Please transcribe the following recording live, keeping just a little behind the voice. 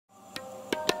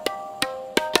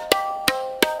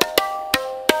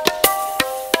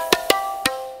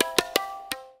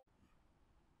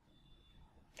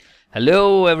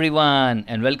Hello everyone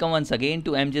and welcome once again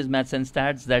to MJ's Maths and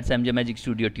Stats. That's MJ Magic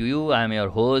Studio to you. I am your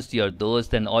host, your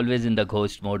dost, and always in the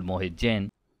ghost mode, Mohit Jain.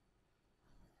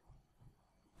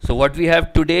 So what we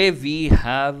have today, we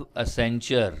have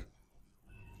Accenture.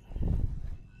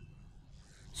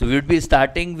 So we would be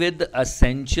starting with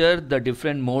Accenture, the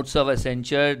different modes of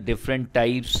Accenture, different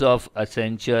types of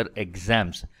Accenture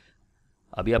exams.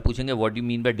 अभी आप पूछेंगे what do you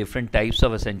mean by different types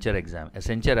of Accenture exam?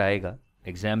 Accenture आएगा,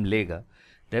 exam लेगा.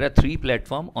 There are three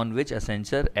platforms on which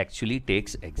Accenture actually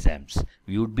takes exams.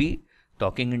 We would be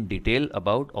talking in detail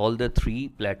about all the three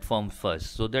platforms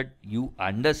first so that you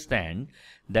understand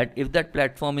that if that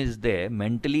platform is there,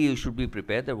 mentally you should be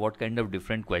prepared that what kind of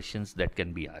different questions that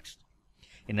can be asked.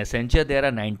 In Accenture, there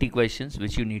are 90 questions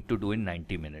which you need to do in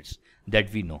 90 minutes.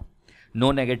 That we know.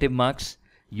 No negative marks.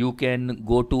 You can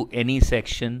go to any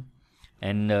section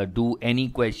and do any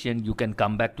question. You can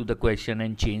come back to the question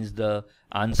and change the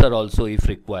answer also if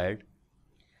required.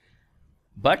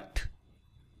 But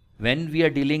when we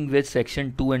are dealing with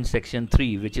section 2 and section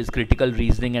 3, which is critical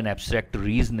reasoning and abstract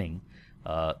reasoning,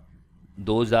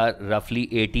 those are roughly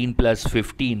 18 plus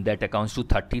 15, that accounts to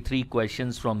 33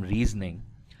 questions from reasoning.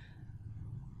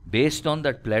 Based on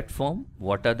that platform,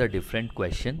 what are the different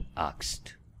questions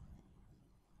asked?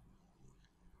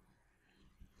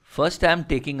 First, I am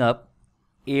taking up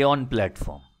Aon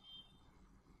platform,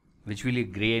 which will be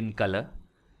gray in color.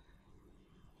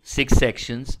 6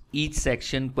 sections. Each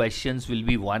section questions will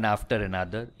be one after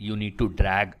another. You need to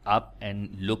drag up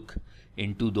and look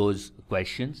into those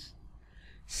questions.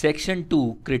 Section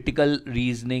 2, critical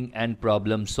reasoning and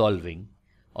problem solving.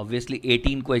 Obviously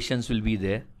 18 questions will be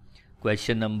there.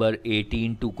 Question number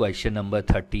 18 to question number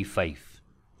 35.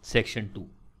 Section 2.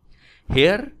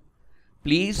 Here,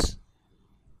 please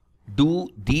do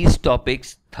these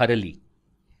topics thoroughly.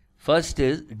 First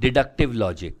is deductive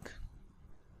logic.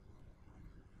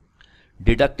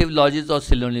 Deductive logic or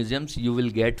syllogisms, you will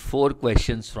get 4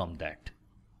 questions from that.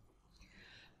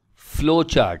 Flow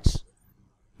charts.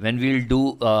 When we'll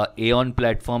do Aon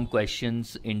platform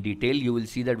questions in detail, you will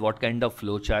see that what kind of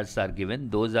flow charts are given.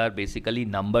 Those are basically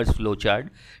numbers flow chart.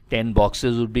 10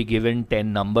 boxes would be given,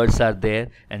 10 numbers are there,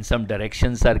 and some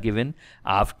directions are given.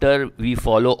 After we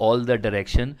follow all the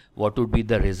direction, what would be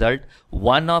the result?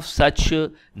 One of such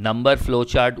number flow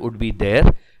chart would be there,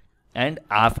 and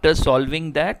after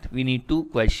solving that, we need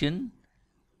to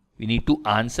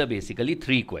answer basically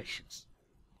 3 questions.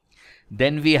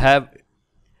 Then we have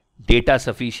data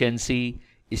sufficiency,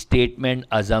 statement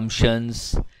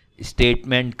assumptions,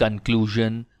 statement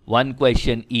conclusion, 1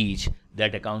 question each,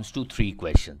 that accounts to 3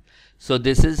 questions. So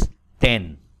this is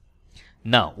 10.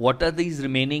 Now, what are these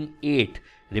remaining 8?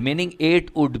 Remaining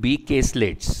 8 would be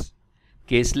caselets.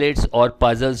 Caselets or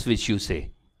puzzles which you say.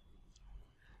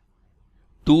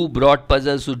 2 broad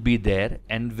puzzles would be there,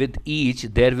 and with each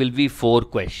there will be 4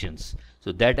 questions.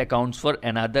 So that accounts for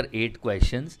another 8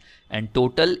 questions, and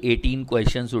total 18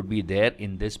 questions would be there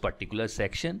in this particular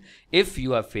section if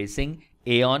you are facing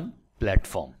Aon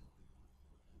platform.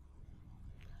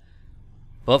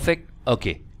 Perfect.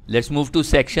 Okay, let's move to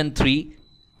section 3,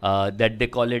 that they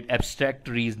call it abstract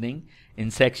reasoning. In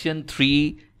section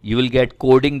 3, you will get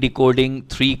coding, decoding,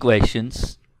 3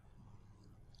 questions.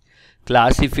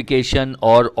 Classification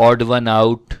or odd one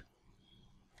out,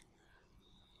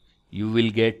 you will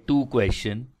get 2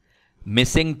 questions.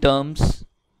 Missing terms,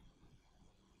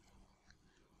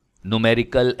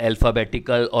 numerical,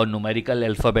 alphabetical or numerical,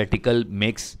 alphabetical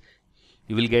mix,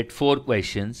 you will get 4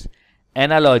 questions.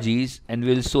 Analogies, and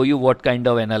we'll show you what kind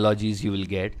of analogies you will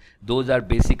get. Those are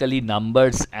basically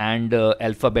numbers and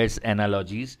alphabets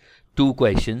analogies, 2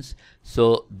 questions.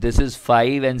 So this is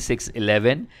 5 and 6,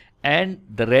 11, and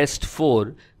the rest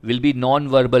 4 will be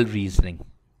non-verbal reasoning.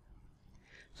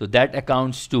 So that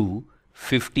accounts to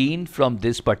 15 from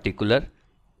this particular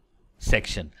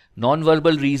section.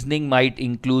 Non-verbal reasoning might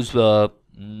include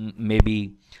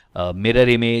maybe mirror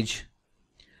image,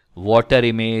 water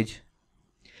image,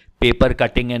 paper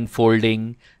cutting and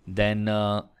folding, then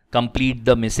complete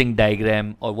the missing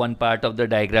diagram, or one part of the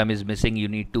diagram is missing, you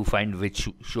need to find which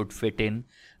should fit in.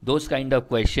 Those kind of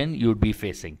question you would be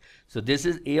facing. So this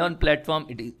is Aon platform.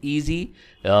 It is easy.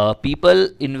 People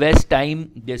invest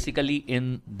time basically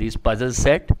in this puzzle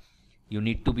set. You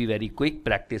need to be very quick,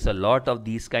 practice a lot of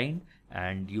these kind,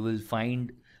 and you will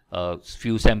find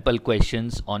few sample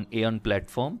questions on Aon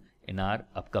platform in our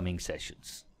upcoming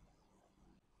sessions.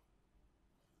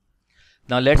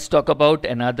 Now let's talk about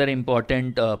another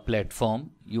important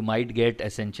platform. You might get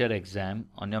Accenture exam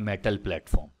on your metal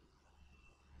platform.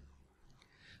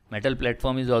 Metal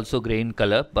platform is also gray in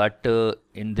color, but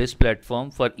in this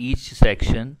platform, for each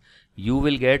section you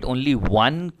will get only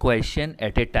one question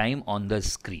at a time on the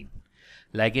screen.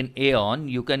 Like in Aeon,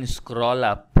 you can scroll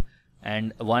up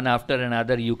and one after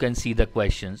another you can see the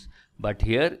questions. But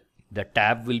here the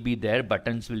tab will be there,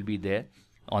 buttons will be there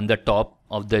on the top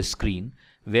of the screen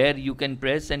where you can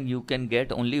press and you can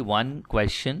get only one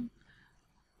question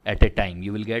at a time.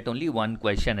 You will get only one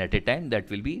question at a time. That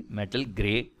will be metal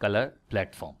gray color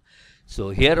platform. So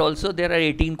here also there are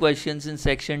 18 questions in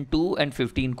section 2 and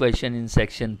 15 questions in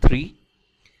section 3.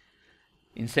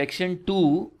 In section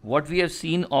 2, what we have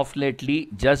seen of lately,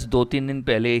 just 2-3 दिन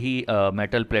पहले ही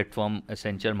metal platform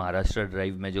Accenture Maharashtra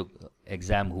drive में जो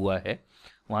exam हुआ है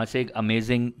वहाँ से एक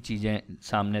amazing चीज़ें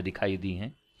सामने दिखाई दी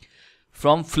हैं.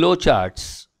 From flow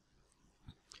charts,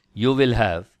 you will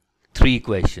have 3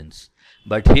 questions.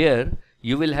 But here,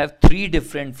 you will have 3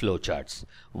 different flow charts.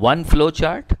 One flow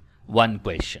chart, one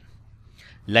question.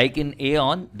 Like in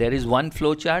Aeon, there is one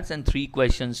flow chart and 3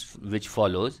 questions which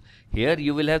follows. Here,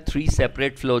 you will have 3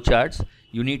 separate flow charts.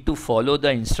 You need to follow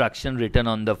the instruction written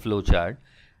on the flow chart,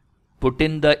 put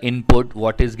in the input,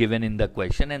 what is given in the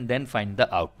question, and then find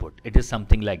the output. It is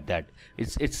something like that.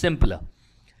 It's simpler.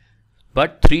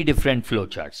 But 3 different flow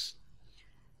charts.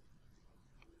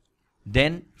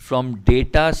 Then from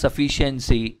data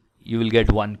sufficiency, you will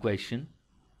get one question.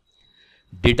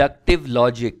 Deductive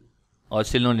logic or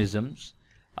syllogisms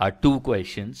are 2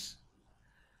 questions.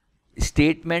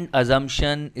 Statement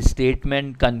assumption,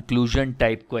 statement conclusion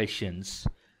type questions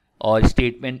or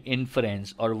statement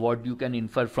inference or what you can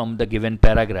infer from the given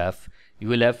paragraph, you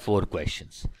will have 4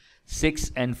 questions.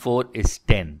 6 and 4 is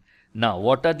 10. Now,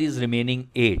 what are these remaining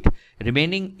 8?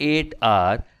 Remaining 8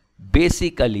 are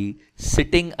basically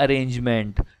sitting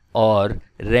arrangement or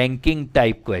ranking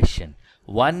type question.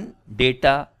 One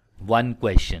data, one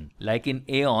question. Like in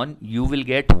Aeon, you will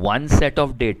get one set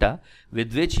of data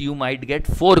with which you might get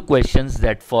 4 questions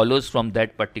that follows from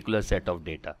that particular set of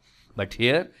data. But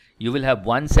here, you will have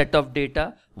one set of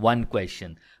data, one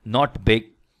question. Not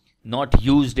big, not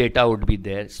huge data would be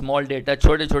there. Small data,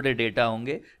 छोटे data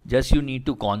होंगे. Just you need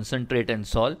to concentrate and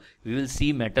solve. We will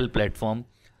see metal platform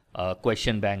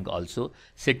question bank also.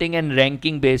 Sitting and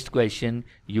ranking based question,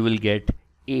 you will get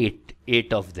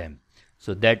 8 of them.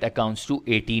 So that accounts to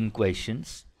 18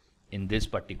 questions in this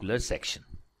particular section.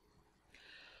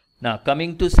 Now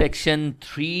coming to section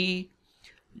 3,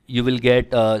 you will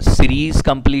get series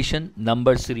completion,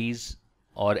 number series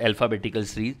or alphabetical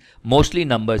series, mostly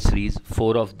number series,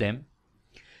 4 of them.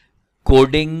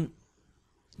 Coding,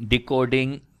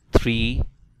 decoding, 3.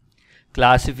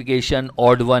 Classification,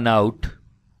 odd one out.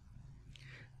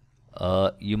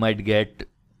 You might get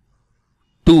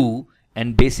 2,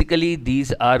 and basically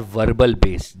these are verbal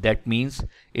based. That means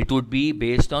it would be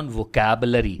based on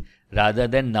vocabulary rather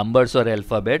than numbers or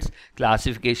alphabets.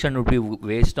 Classification would be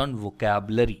based on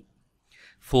vocabulary.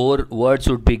 4 words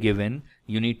would be given.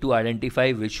 You need to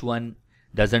identify which one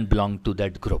doesn't belong to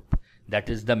that group. That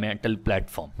is the mental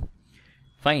platform.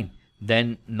 Fine.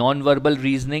 Then non-verbal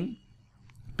reasoning,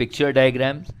 picture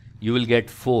diagrams, you will get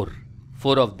 4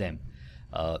 of them.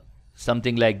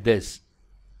 Something like this.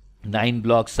 9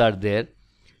 blocks are there.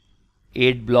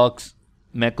 8 blocks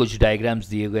में कुछ diagrams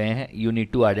दिए गए हैं. You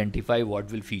need to identify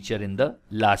what will feature in the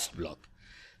last block.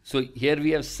 So here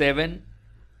we have 7,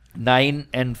 9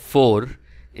 and 4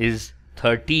 is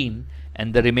 13,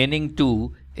 and the remaining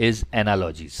 2 is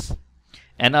analogies.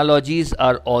 Analogies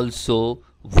are also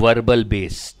verbal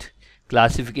based.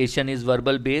 Classification is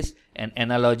verbal based and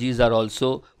analogies are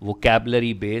also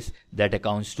vocabulary based. That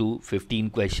accounts to 15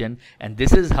 questions, and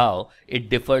this is how it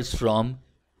differs from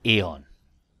Aeon.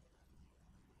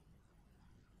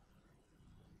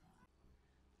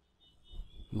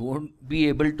 You won't be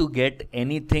able to get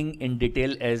anything in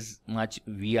detail as much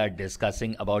we are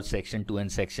discussing about section 2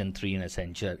 and section 3 in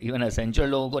Accenture. Even Accenture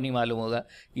लोगों को नहीं मालूम होगा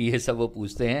कि ये सब वो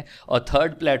पूछते हैं. और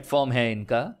थर्ड प्लेटफॉर्म है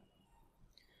इनका,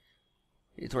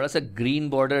 ये थोड़ा सा ग्रीन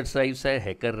बॉर्डर साइज है,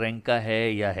 हैकर रैंक का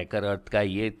है या हैकर अर्थ का,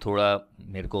 ये थोड़ा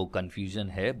मेरे को कन्फ्यूजन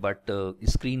है, बट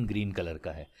स्क्रीन ग्रीन कलर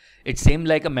का है. It's same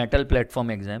like a metal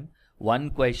platform exam,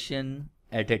 1 question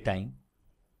eight A time.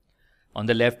 On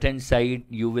the left hand side,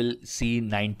 you will see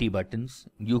 90 buttons.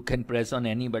 You can press on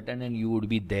any button and you would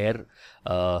be there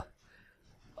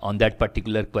on that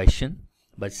particular question.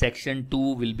 But section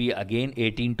 2 will be again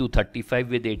 18 to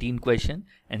 35 with 18 questions,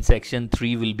 and section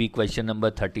 3 will be question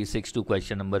number 36 to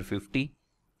question number 50.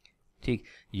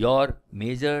 Your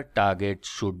major target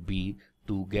should be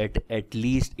to get at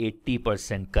least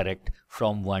 80% correct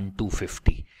from 1 to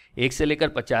 50. 1 से लेकर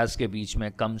 50 के बीच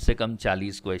में कम से कम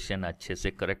 40 question अच्छे से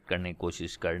correct करने की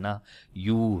कोशिश करना.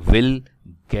 You will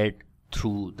get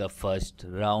through the first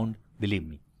round, believe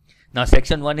me. Now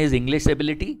section 1 is English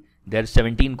ability. There are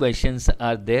 17 questions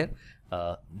are there.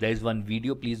 There is one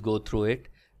video, please go through it,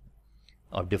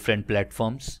 of different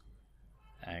platforms.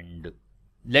 And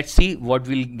let's see what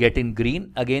we'll get in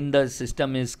green. Again, the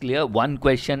system is clear, one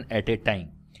question at a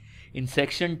time. In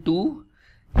section 2,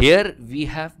 here we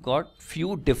have got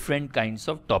few different kinds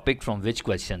of topic from which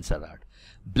questions are asked.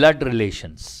 Blood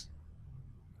relations.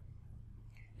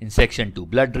 In section 2,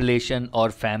 blood relation or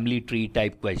family tree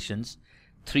type questions,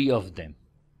 3 of them.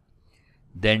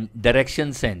 Then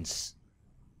direction sense.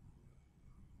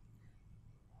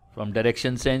 From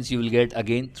direction sense you will get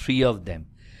again 3 of them.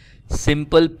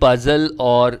 Simple puzzle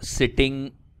or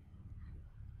sitting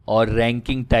or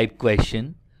ranking type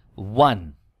question,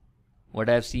 1. What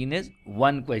I have seen is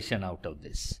 1 question out of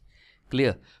this.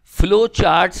 Clear? Flow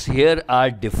charts here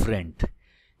are different.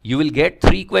 You will get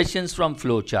 3 questions from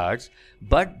flow charts,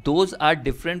 but those are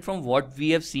different from what we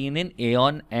have seen in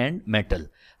Aeon and Metal.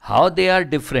 How they are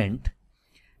different?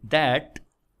 That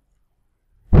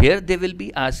here they will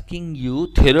be asking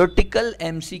you theoretical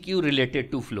MCQ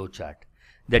related to flowchart.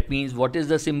 That means what is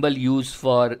the symbol used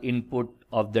for input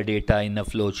of the data in a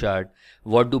flowchart?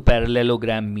 What do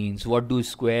parallelogram means? What do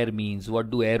square means? What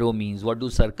do arrow means? What do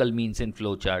circle means in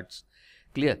flowcharts?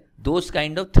 Clear? Those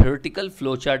kind of theoretical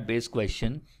flowchart based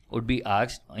question would be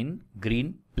asked in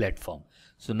green platform.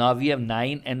 So now we have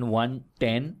 9 and 1,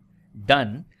 10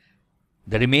 done.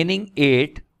 The remaining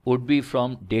 8 would be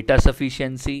from data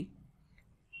sufficiency,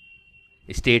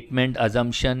 statement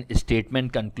assumption,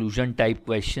 statement conclusion type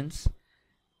questions.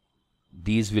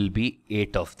 These will be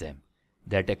 8 of them.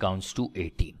 That accounts to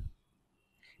 18.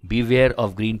 Beware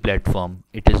of green platform.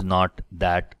 It is not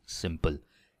that simple.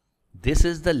 This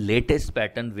is the latest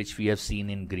pattern which we have seen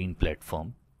in green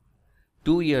platform.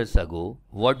 2 years ago,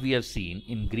 what we have seen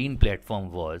in green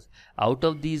platform was, out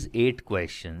of these 8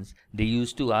 questions, they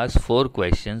used to ask 4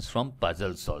 questions from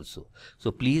puzzles also.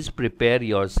 So please prepare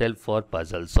yourself for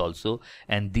puzzles also.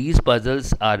 And these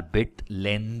puzzles are bit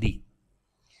lengthy.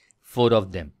 4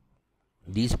 of them.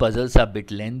 These puzzles are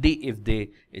bit lengthy if they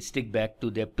stick back to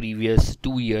their previous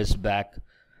 2 years back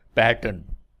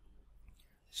pattern.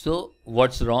 So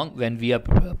what's wrong? When we are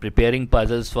preparing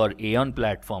puzzles for Aeon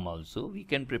platform also, we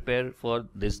can prepare for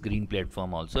this green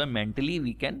platform also, and mentally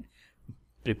we can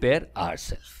prepare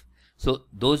ourselves. So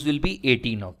those will be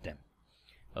 18 of them.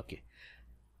 Okay.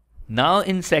 Now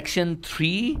in section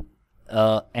 3,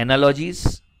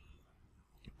 analogies,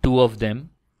 2 of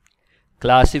them.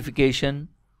 Classification,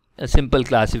 a simple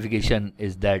classification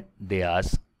is that they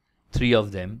ask, 3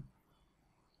 of them.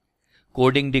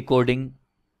 Coding, decoding,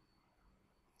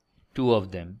 2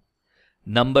 of them.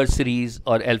 Number series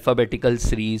or alphabetical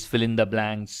series, fill in the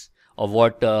blanks of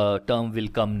what term will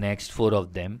come next, 4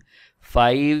 of them.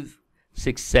 5,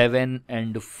 6, 7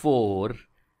 and 4.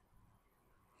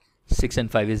 6 and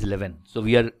 5 is 11. So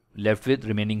we are left with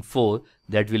remaining 4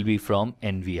 that will be from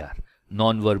NVR.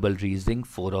 Non-verbal reasoning,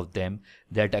 4 of them.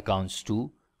 That accounts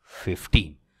to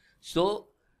 15. So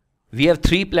we have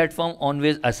 3 platforms on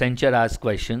which Accenture asks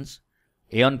questions.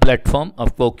 Aeon platform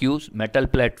of POQs, Metal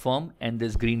platform, and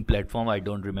this green platform. I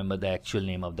don't remember the actual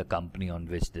name of the company on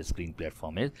which this green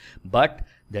platform is. But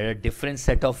there are different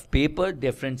set of paper,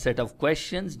 different set of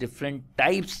questions, different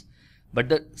types. But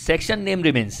the section name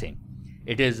remains same.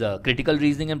 It is critical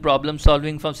reasoning and problem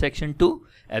solving from section 2.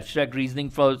 Abstract reasoning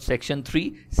for section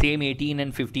 3. Same 18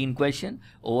 and 15 question.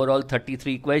 Overall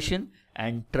 33 question.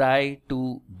 And try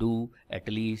to do at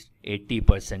least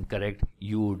 80% correct.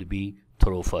 You would be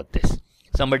through for this.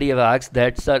 Somebody have asked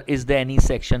that, sir, is there any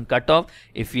section cutoff?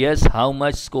 If yes, how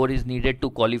much score is needed to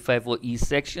qualify for each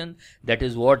section? That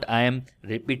is what I am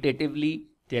repetitively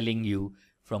telling you.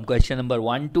 From question number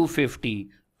 1 to 50,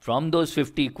 from those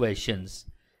 50 questions,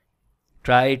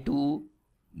 try to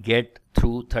get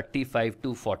through 35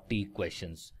 to 40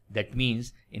 questions. That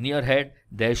means in your head,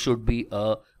 there should be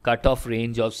a cutoff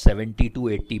range of 70 to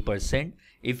 80%.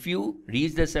 If you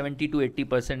reach the 70 to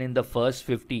 80% in the first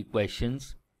 50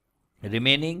 questions,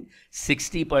 remaining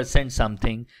 60%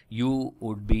 something, you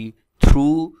would be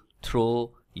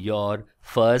through your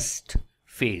first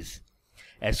phase.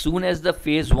 As soon as the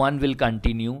phase 1 will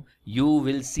continue, you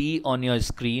will see on your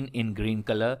screen in green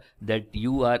color that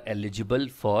you are eligible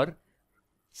for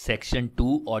section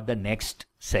 2 or the next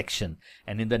section.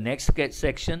 And in the next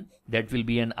section, that will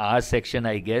be an R section,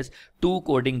 I guess, 2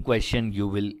 coding question you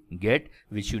will get,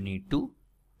 which you need to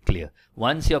clear.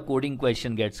 Once your coding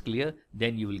question gets clear,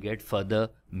 then you will get further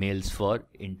mails for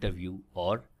interview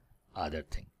or other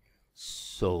thing.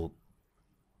 So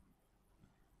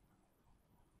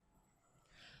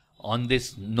on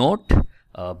this note,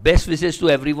 best wishes to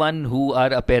everyone who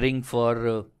are appearing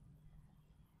for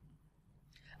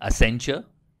Accenture.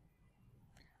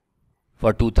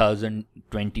 for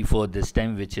 2024 this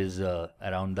time, which is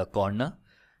around the corner.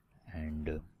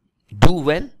 And do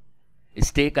well,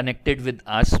 stay connected with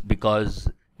us, because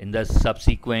in the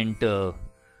subsequent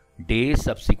days,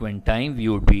 subsequent time, we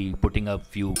would be putting up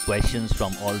few questions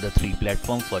from all the 3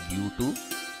 platforms for you to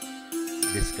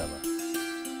discover.